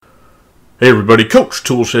Hey everybody, Coach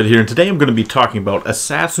Toolshed here, and today I'm going to be talking about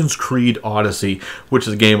Assassin's Creed Odyssey, which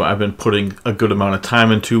is a game I've been putting a good amount of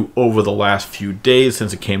time into over the last few days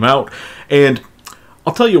since it came out. And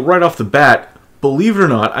I'll tell you right off the bat, believe it or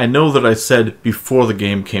not, I know that I said before the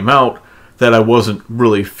game came out that I wasn't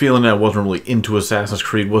really feeling it, I wasn't really into Assassin's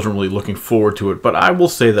Creed, wasn't really looking forward to it, but I will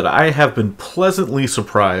say that I have been pleasantly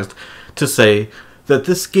surprised to say that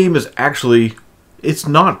this game is actually... it's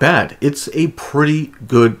not bad. It's a pretty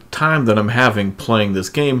good time that I'm having playing this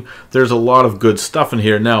game. There's a lot of good stuff in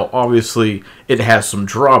here. Now, obviously, it has some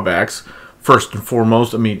drawbacks. First and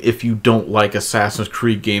foremost, I mean, if you don't like Assassin's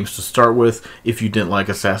Creed games to start with, if you didn't like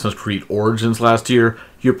Assassin's Creed Origins last year,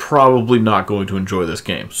 you're probably not going to enjoy this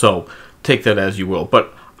game. So, take that as you will.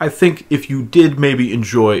 But I think if you did maybe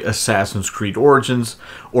enjoy Assassin's Creed Origins,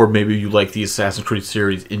 or maybe you like the Assassin's Creed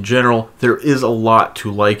series in general, there is a lot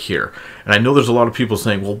to like here. And I know there's a lot of people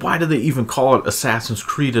saying, well, why do they even call it Assassin's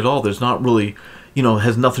Creed at all? There's not really, it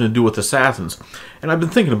has nothing to do with Assassins. And I've been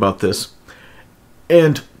thinking about this.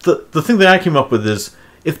 And the thing that I came up with is,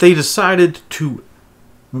 if they decided to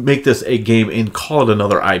make this a game and call it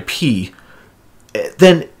another IP,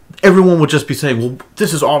 then everyone would just be saying, well,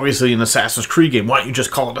 this is obviously an Assassin's Creed game. Why don't you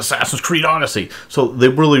just call it Assassin's Creed Odyssey? So they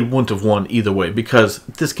really wouldn't have won either way, because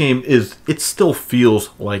this game it still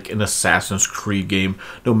feels like an Assassin's Creed game,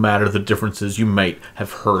 no matter the differences you might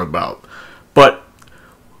have heard about. But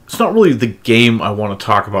it's not really the game I want to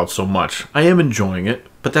talk about so much. I am enjoying it,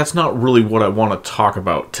 but that's not really what I want to talk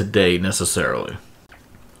about today necessarily.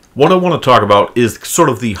 What I want to talk about is sort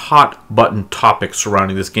of the hot button topic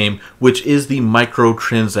surrounding this game, which is the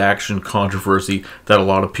microtransaction controversy that a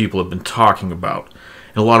lot of people have been talking about.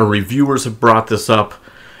 And a lot of reviewers have brought this up.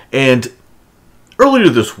 And earlier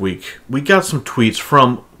this week, we got some tweets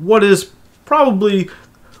from what is probably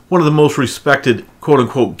one of the most respected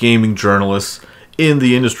quote-unquote gaming journalists in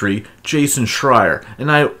the industry, Jason Schreier.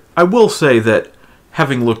 And I will say that,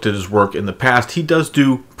 having looked at his work in the past, he does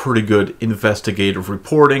do pretty good investigative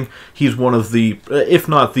reporting. He's one of the, if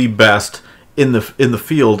not the best, in the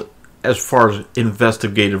field as far as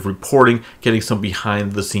investigative reporting, getting some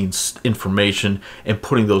behind-the-scenes information and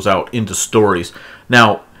putting those out into stories.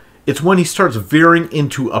 Now, it's when he starts veering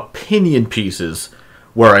into opinion pieces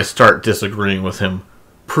where I start disagreeing with him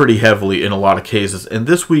pretty heavily in a lot of cases. And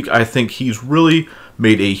this week, I think he's really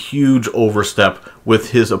made a huge overstep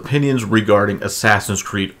with his opinions regarding Assassin's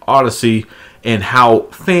Creed Odyssey and how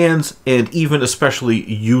fans and even especially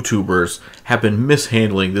YouTubers have been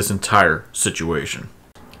mishandling this entire situation.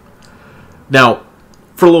 Now,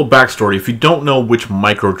 for a little backstory, if you don't know which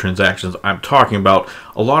microtransactions I'm talking about,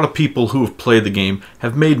 a lot of people who have played the game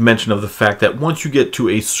have made mention of the fact that once you get to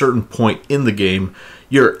a certain point in the game,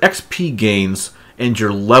 your XP gains and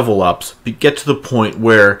your level ups get to the point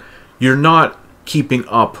where you're not keeping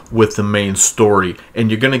up with the main story,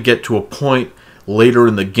 and you're going to get to a point later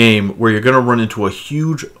in the game where you're going to run into a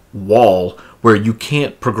huge wall where you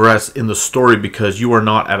can't progress in the story because you are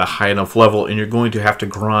not at a high enough level, and you're going to have to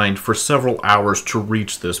grind for several hours to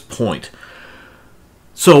reach this point.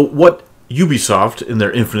 So what Ubisoft, in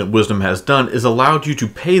their infinite wisdom, has done is allowed you to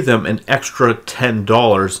pay them an extra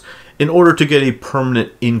 $10 in order to get a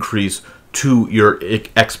permanent increase to your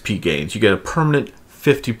XP gains. You get a permanent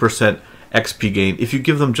 50% XP gain if you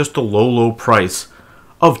give them just a low price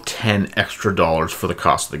of $10 extra for the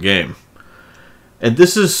cost of the game. And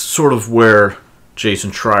this is sort of where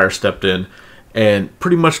Jason Schreier stepped in and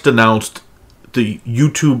pretty much denounced the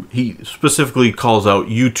YouTube. He specifically calls out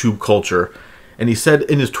YouTube culture, and he said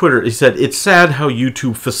in his Twitter, he said, "It's sad how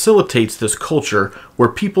YouTube facilitates this culture where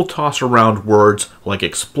people toss around words like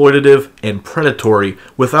exploitative and predatory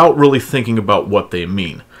without really thinking about what they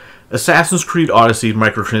mean. Assassin's Creed Odyssey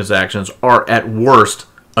microtransactions are at worst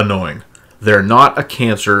annoying. They're not a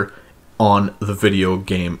cancer on the video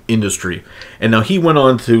game industry." And now he went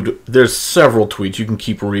on to, there's several tweets, you can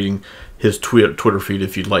keep reading his Twitter feed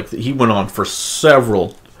if you'd like. He went on for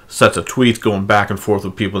several sets of tweets going back and forth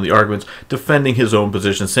with people in the arguments, defending his own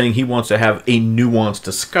position, saying he wants to have a nuanced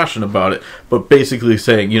discussion about it, but basically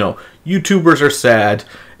saying, YouTubers are sad,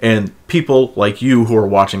 and people like you who are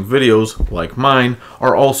watching videos like mine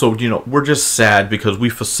are also, we're just sad because we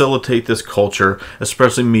facilitate this culture,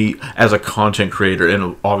 especially me as a content creator.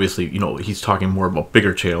 And obviously, he's talking more about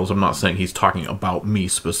bigger channels. I'm not saying he's talking about me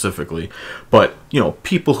specifically, but,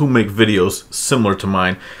 people who make videos similar to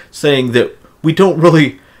mine, saying that we don't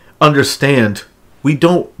really understand, we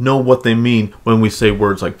don't know what they mean when we say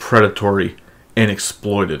words like predatory and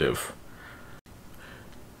exploitative.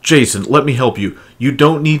 Jason, let me help you. You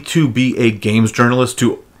don't need to be a games journalist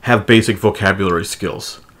to have basic vocabulary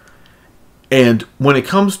skills. And when it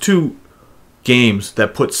comes to games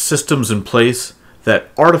that put systems in place that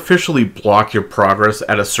artificially block your progress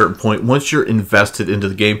at a certain point once you're invested into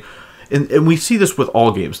the game. And we see this with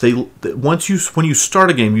all games. When you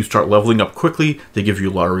start a game, you start leveling up quickly. They give you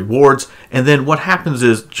a lot of rewards, and then what happens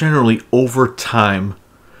is generally over time,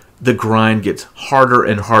 the grind gets harder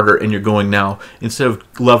and harder, and you're going now instead of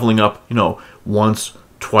leveling up, once,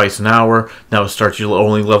 twice an hour. Now it starts you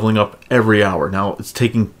only leveling up every hour. Now it's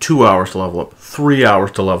taking 2 hours to level up, 3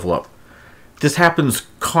 hours to level up. This happens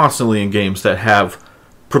constantly in games that have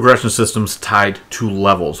progression systems tied to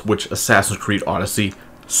levels, which Assassin's Creed Odyssey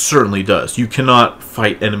certainly does. You cannot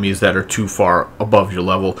fight enemies that are too far above your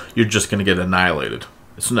level. You're just going to get annihilated.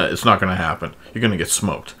 It's not going to happen. You're going to get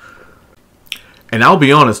smoked. And I'll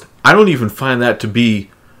be honest, I don't even find that to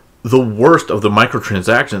be the worst of the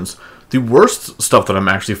microtransactions. The worst stuff that I'm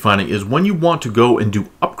actually finding is when you want to go and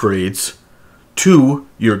do upgrades to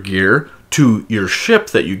your gear, to your ship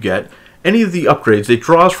that you get. Any of the upgrades, it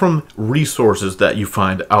draws from resources that you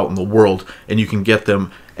find out in the world, and you can get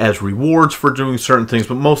them as rewards for doing certain things,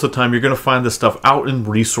 but most of the time you're going to find this stuff out in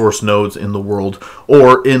resource nodes in the world,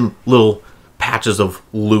 or in little patches of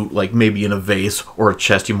loot, like maybe in a vase or a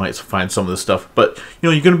chest you might find some of this stuff. But,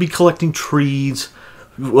 you're going to be collecting trees,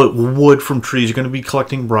 wood from trees, you're going to be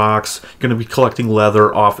collecting rocks, you're going to be collecting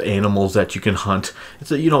leather off animals that you can hunt.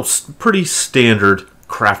 It's pretty standard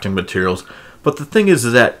crafting materials. But the thing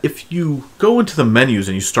is that if you go into the menus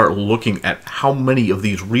and you start looking at how many of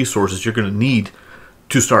these resources you're going to need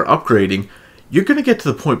to start upgrading, you're going to get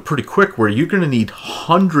to the point pretty quick where you're going to need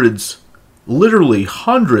hundreds, literally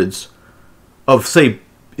hundreds of,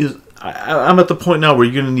 I'm at the point now where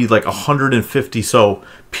you're going to need like 150 so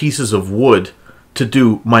pieces of wood to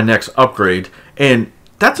do my next upgrade. And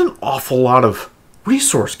that's an awful lot of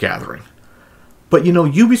resource gathering. But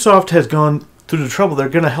Ubisoft has gone through the trouble. They're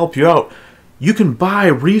going to help you out. You can buy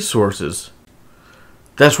resources.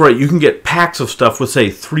 That's right, you can get packs of stuff with,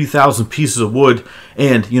 say, 3,000 pieces of wood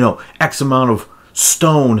and, X amount of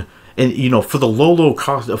stone. And, for the low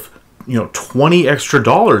cost of, $20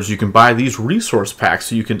 extra, you can buy these resource packs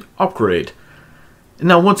so you can upgrade. And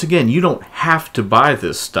now, once again, you don't have to buy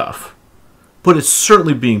this stuff. But it's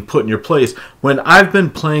certainly being put in your place. When I've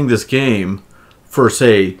been playing this game for,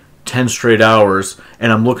 say, 10 straight hours,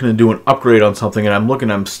 and I'm looking to do an upgrade on something,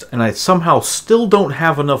 and I somehow still don't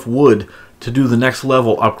have enough wood to do the next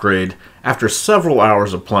level upgrade after several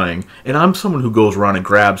hours of playing, and I'm someone who goes around and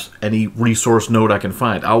grabs any resource node I can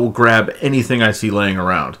find. I will grab anything I see laying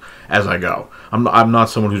around as I go. I'm not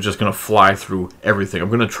someone who's just going to fly through everything. I'm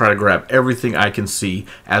going to try to grab everything I can see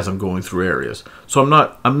as I'm going through areas. So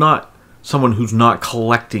I'm not someone who's not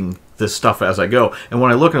collecting this stuff as I go. And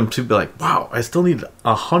when I look at them to be like, wow, I still need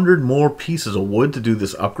 100 more pieces of wood to do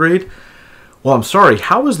this upgrade. Well, I'm sorry,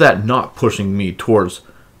 how is that not pushing me towards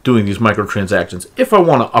doing these microtransactions if I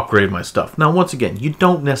want to upgrade my stuff? Now, once again, you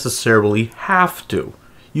don't necessarily have to.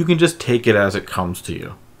 You can just take it as it comes to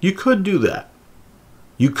you. You could do that.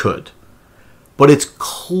 You could. But it's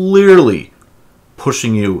clearly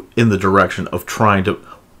pushing you in the direction of trying to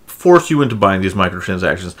force you into buying these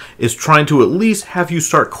microtransactions. Is trying to at least have you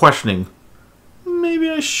start questioning, maybe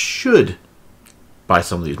I should buy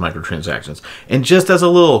some of these microtransactions. And just as a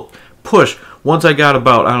little push, once I got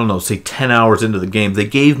about, I don't know, say 10 hours into the game, they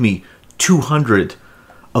gave me 200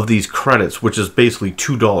 of these credits, which is basically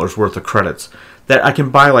 $2 worth of credits, that I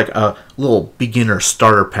can buy like a little beginner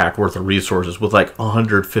starter pack worth of resources with like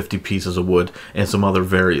 150 pieces of wood and some other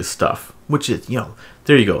various stuff. Which is,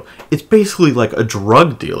 there you go. It's basically like a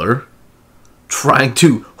drug dealer trying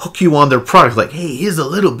to hook you on their product. Like, hey, here's a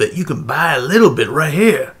little bit. You can buy a little bit right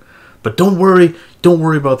here. But don't worry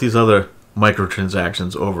about these other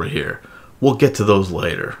microtransactions over here. We'll get to those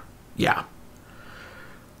later. Yeah.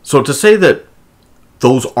 So to say that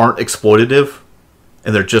those aren't exploitative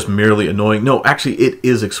and they're just merely annoying, no, actually it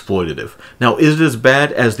is exploitative. Now, is it as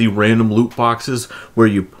bad as the random loot boxes where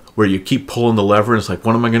you keep pulling the lever and it's like,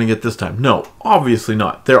 what am I going to get this time? No, obviously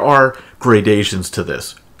not. There are gradations to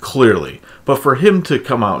this, clearly. But for him to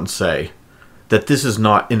come out and say that this is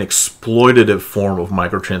not an exploitative form of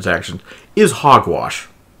microtransactions is hogwash.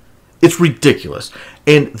 It's ridiculous.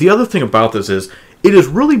 And the other thing about this is, it is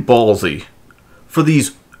really ballsy for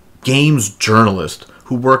these games journalists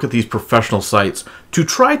who work at these professional sites to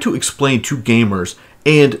try to explain to gamers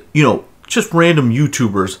and, just random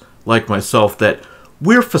YouTubers like myself that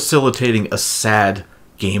we're facilitating a sad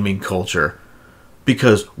gaming culture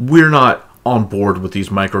because we're not on board with these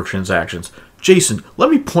microtransactions. Jason, let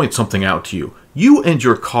me point something out to you. You and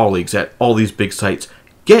your colleagues at all these big sites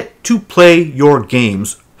get to play your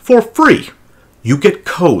games for free. you get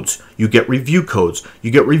codes, you get review codes, you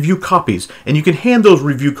get review copies, and you can hand those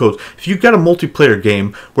review codes. If you've got a multiplayer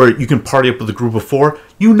game where you can party up with a group of 4,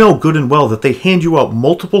 you know good and well that they hand you out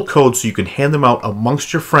multiple codes so you can hand them out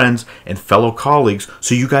amongst your friends and fellow colleagues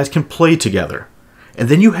so you guys can play together. And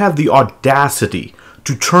then you have the audacity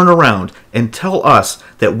to turn around and tell us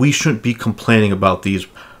that we shouldn't be complaining about these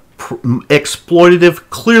exploitative,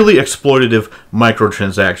 clearly exploitative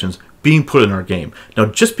microtransactions being put in our game. Now,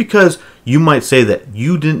 just because you might say that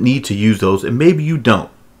you didn't need to use those, and maybe you don't,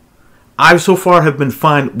 I so far have been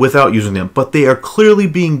fine without using them, but they are clearly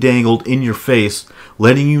being dangled in your face,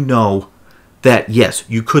 letting you know that yes,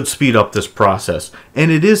 you could speed up this process. And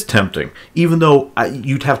it is tempting, even though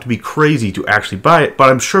you'd have to be crazy to actually buy it, but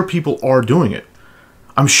I'm sure people are doing it.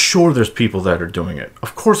 I'm sure there's people that are doing it.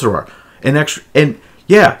 Of course there are. And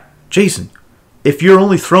yeah, Jason, if you're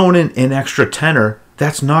only throwing in an extra tenner,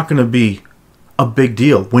 that's not going to be a big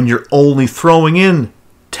deal when you're only throwing in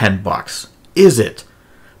 $10, is it?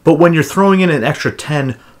 But when you're throwing in an extra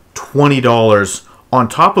 $10, $20 on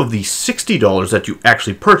top of the $60 that you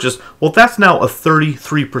actually purchased, well, that's now a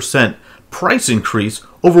 33% price increase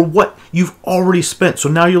over what you've already spent. So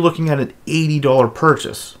now you're looking at an $80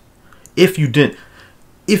 purchase. If you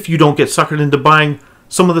don't get suckered into buying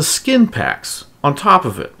some of the skin packs on top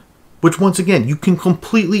of it, which once again, you can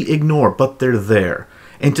completely ignore, but they're there.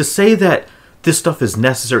 And to say that this stuff is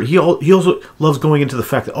necessary, he also loves going into the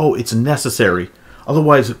fact that, oh, it's necessary.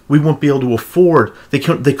 Otherwise, we won't be able to afford, they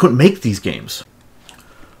couldn't make these games.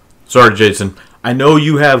 Sorry, Jason. I know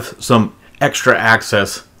you have some extra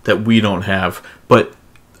access that we don't have, but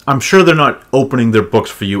I'm sure they're not opening their books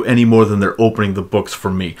for you any more than they're opening the books for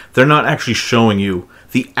me. They're not actually showing you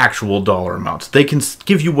the actual dollar amounts. They can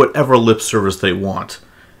give you whatever lip service they want.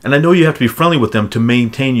 And I know you have to be friendly with them to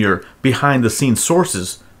maintain your behind-the-scenes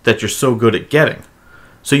sources that you're so good at getting.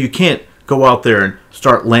 So you can't go out there and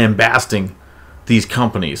start lambasting these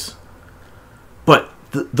companies. But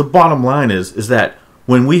the bottom line is that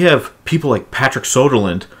when we have people like Patrick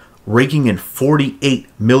Soderlund raking in $48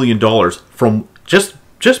 million from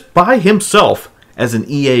just by himself as an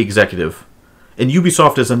EA executive, and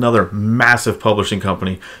Ubisoft is another massive publishing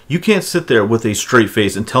company, you can't sit there with a straight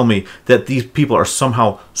face and tell me that these people are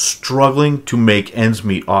somehow struggling to make ends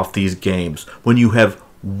meet off these games when you have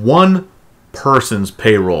one person's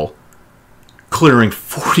payroll clearing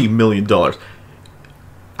 $40 million.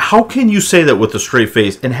 How can you say that with a straight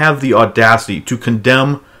face and have the audacity to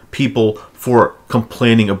condemn people for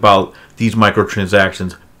complaining about these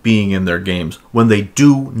microtransactions being in their games when they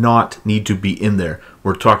do not need to be in there?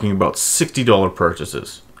 We're talking about $60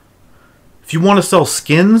 purchases. If you want to sell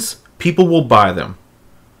skins, people will buy them.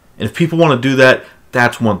 And if people want to do that,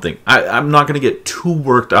 that's one thing. I'm not going to get too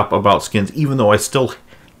worked up about skins, even though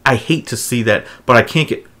I hate to see that, but I can't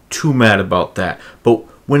get too mad about that. But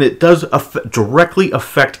when it does directly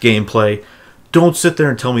affect gameplay, don't sit there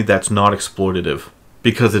and tell me that's not exploitative,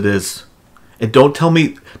 because it is. And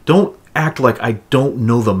don't act like I don't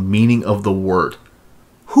know the meaning of the word.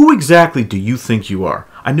 Who exactly do you think you are?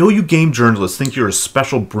 I know you game journalists think you're a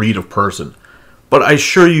special breed of person, but I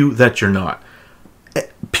assure you that you're not.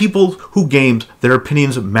 People who game, their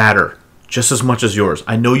opinions matter just as much as yours.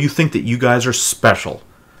 I know you think that you guys are special.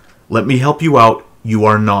 Let me help you out. You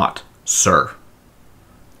are not, sir.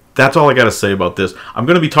 That's all I got to say about this. I'm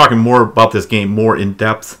going to be talking more about this game more in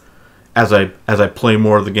depth as I play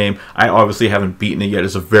more of the game. I obviously haven't beaten it yet.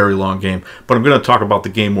 It's a very long game, but I'm going to talk about the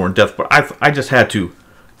game more in depth. But I just had to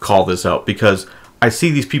call this out because I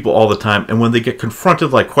see these people all the time, and when they get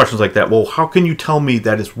confronted like questions like that, well, how can you tell me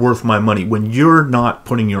that it's worth my money when you're not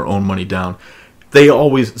putting your own money down? They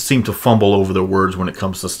always seem to fumble over their words when it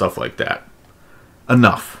comes to stuff like that.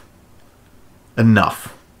 Enough.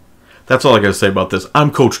 Enough. That's all I got to say about this.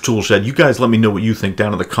 I'm Coach Toolshed. You guys let me know what you think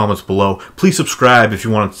down in the comments below. Please subscribe if you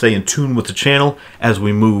want to stay in tune with the channel as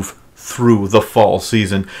we move through the fall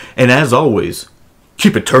season. And as always,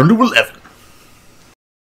 keep it turned to 11.